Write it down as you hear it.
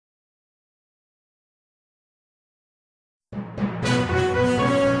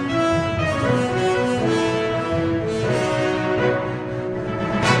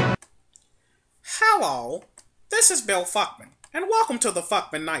this is Bill Fuckman, and welcome to the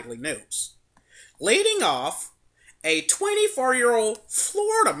Fuckman Nightly News. Leading off, a 24-year-old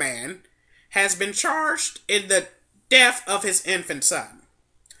Florida man has been charged in the death of his infant son.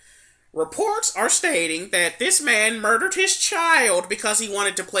 Reports are stating that this man murdered his child because he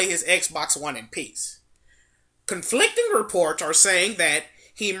wanted to play his Xbox One in peace. Conflicting reports are saying that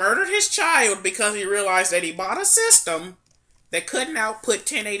he murdered his child because he realized that he bought a system that couldn't output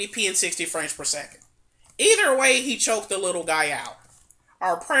 1080p and 60 frames per second. Either way, he choked the little guy out.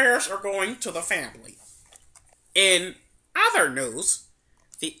 Our prayers are going to the family. In other news,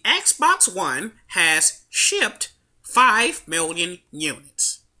 the Xbox One has shipped 5 million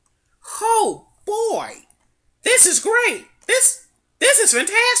units. Oh boy, this is great. This is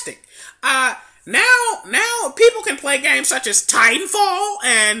fantastic. Now people can play games such as Titanfall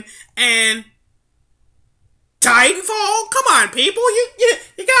and Titanfall. Come on, people,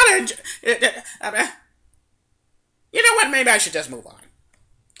 you gotta enjoy. You know what? Maybe I should just move on.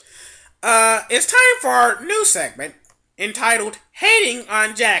 It's time for our new segment entitled Hating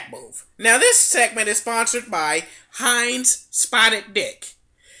on JackMove. Now, this segment is sponsored by Heinz Spotted Dick.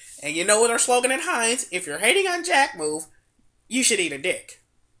 And you know what our slogan at Heinz? If you're hating on JackMove, you should eat a dick.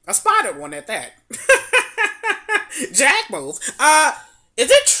 A spotted one at that. JackMove. Is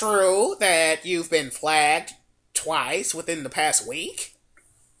it true that you've been flagged twice within the past week?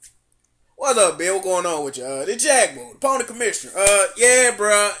 What's up, Bill? What's going on with you? The JackMove, the Pony Commissioner. Yeah,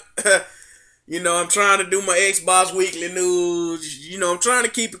 bruh. You know, I'm trying to do my Xbox Weekly News. You know, I'm trying to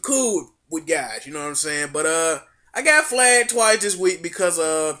keep it cool with guys. You know what I'm saying? But, I got flagged twice this week because,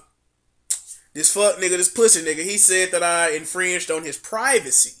 this fuck nigga, this pussy nigga, he said that I infringed on his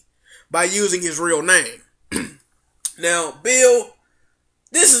privacy by using his real name. Now, Bill,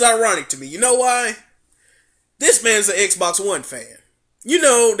 this is ironic to me. You know why? This man's an Xbox One fan. You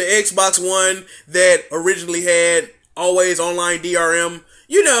know, the Xbox One that originally had always online DRM.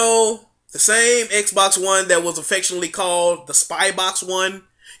 You know, the same Xbox One that was affectionately called the Spybox One.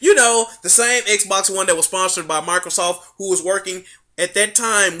 You know, the same Xbox One that was sponsored by Microsoft, who was working at that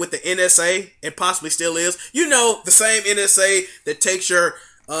time with the NSA, and possibly still is. You know, the same NSA that takes your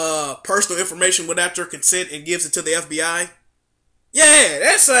personal information without your consent and gives it to the FBI. Yeah,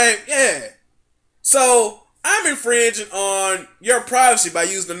 that same, yeah. So, I'm infringing on your privacy by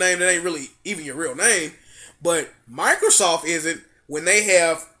using a name that ain't really even your real name. But Microsoft isn't when they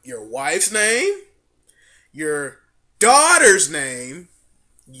have your wife's name, your daughter's name,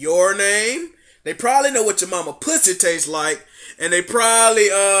 your name. They probably know what your mama pussy tastes like. And they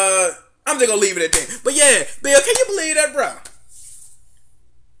probably, I'm just gonna leave it at that. But yeah, Bill, can you believe that, bro?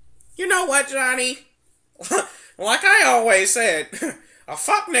 You know what, Johnny? Like I always said, a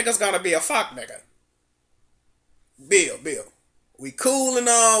fuck nigga's gonna be a fuck nigga. Bill, we cool and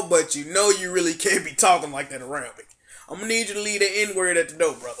all, but you know you really can't be talking like that around me. I'm gonna need you to leave the N-word at the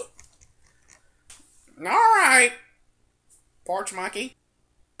door, brother. Alright, porch monkey.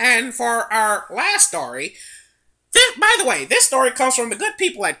 And for our last story, by the way, this story comes from the good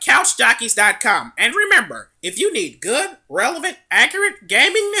people at CouchJockeys.com. And remember, if you need good, relevant, accurate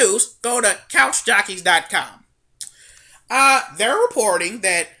gaming news, go to CouchJockeys.com. They're reporting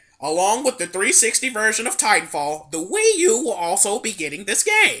that along with the 360 version of Titanfall, the Wii U will also be getting this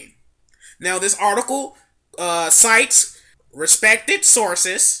game. Now, this article cites respected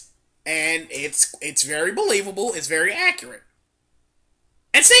sources, and it's very believable, it's very accurate.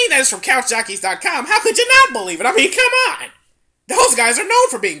 And seeing that it's from CouchJockeys.com, how could you not believe it? I mean, come on! Those guys are known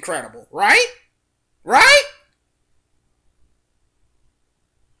for being credible, right? Right?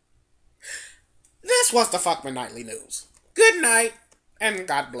 This was the Fuckman Nightly News. Good night, and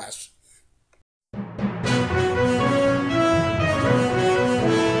God bless.